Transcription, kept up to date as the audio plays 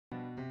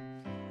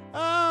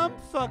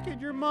fucking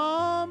your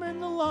mom in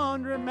the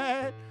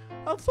laundromat.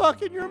 I'm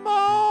fucking your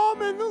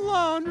mom in the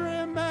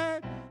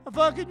laundromat. I'm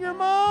fucking your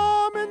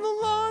mom in the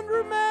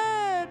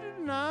laundromat.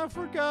 And I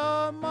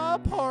forgot my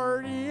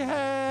party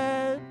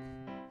hat.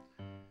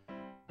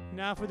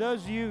 Now, for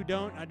those of you who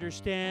don't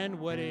understand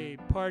what a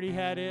party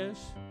hat is,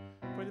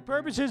 for the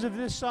purposes of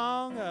this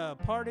song, a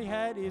party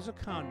hat is a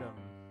condom.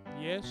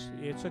 Yes,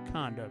 it's a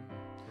condom.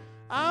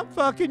 I'm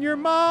fucking your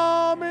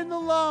mom in the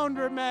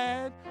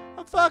laundromat.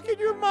 I'm fucking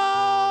your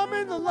mom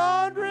in the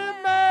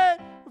laundromat.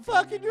 I'm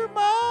fucking your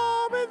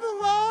mom in the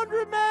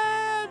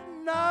laundromat.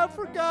 And I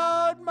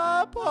forgot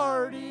my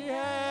party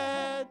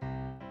hat.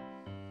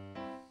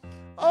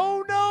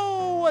 Oh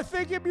no, I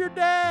think I'm your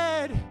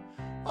dad.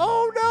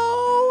 Oh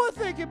no, I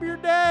think I'm your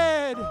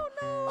dad.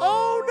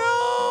 Oh no,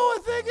 I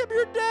think I'm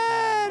your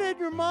dad. And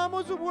your mom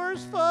was the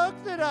worst fuck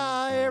that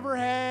I ever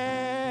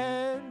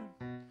had.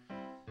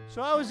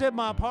 So I was at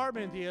my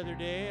apartment the other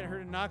day and I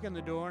heard a knock on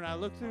the door, and I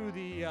looked through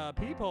the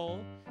peephole,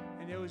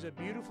 and there was a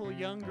beautiful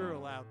young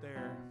girl out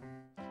there.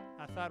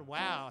 I thought,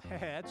 wow,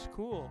 that's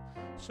cool.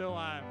 So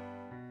I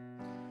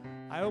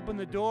opened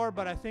the door,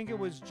 but I think it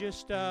was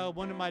just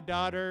one of my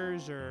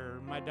daughters or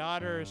my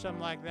daughter or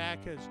something like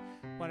that, because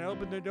when I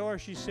opened the door,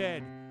 she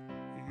said,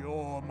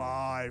 "You're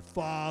my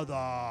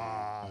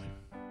father."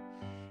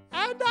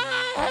 And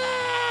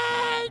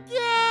I hate you!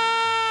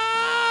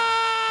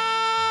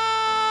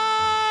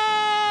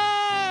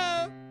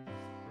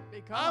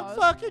 I'm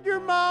fucking your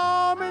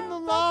mom in the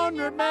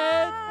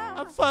laundromat.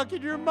 I'm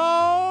fucking your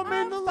mom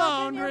in the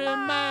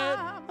laundromat.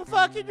 I'm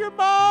fucking your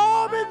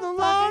mom in the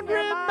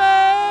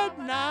laundromat.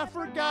 And I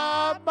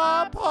forgot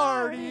my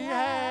party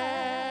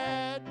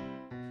hat.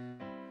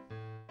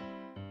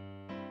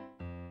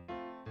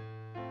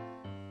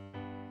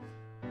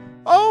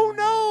 Oh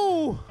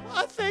no!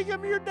 I think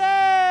I'm your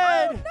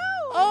dad!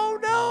 Oh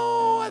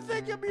no! I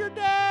think I'm your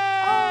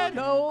dad!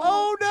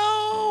 Oh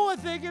no! I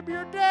think I'm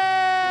your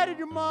dad! And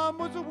your mom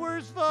was the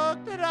worst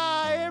fuck that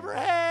I ever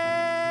had!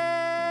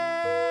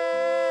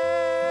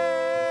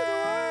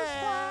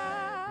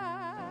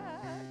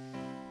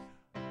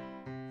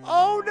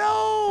 Oh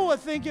no! I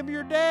think I'm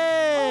your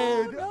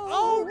dad!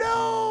 Oh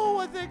no!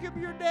 I think I'm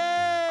your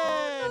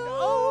dad!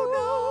 Oh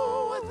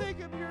no! I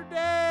think I'm your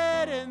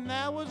dad! And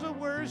that was the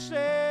worst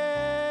sex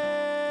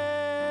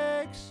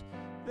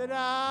that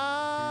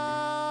I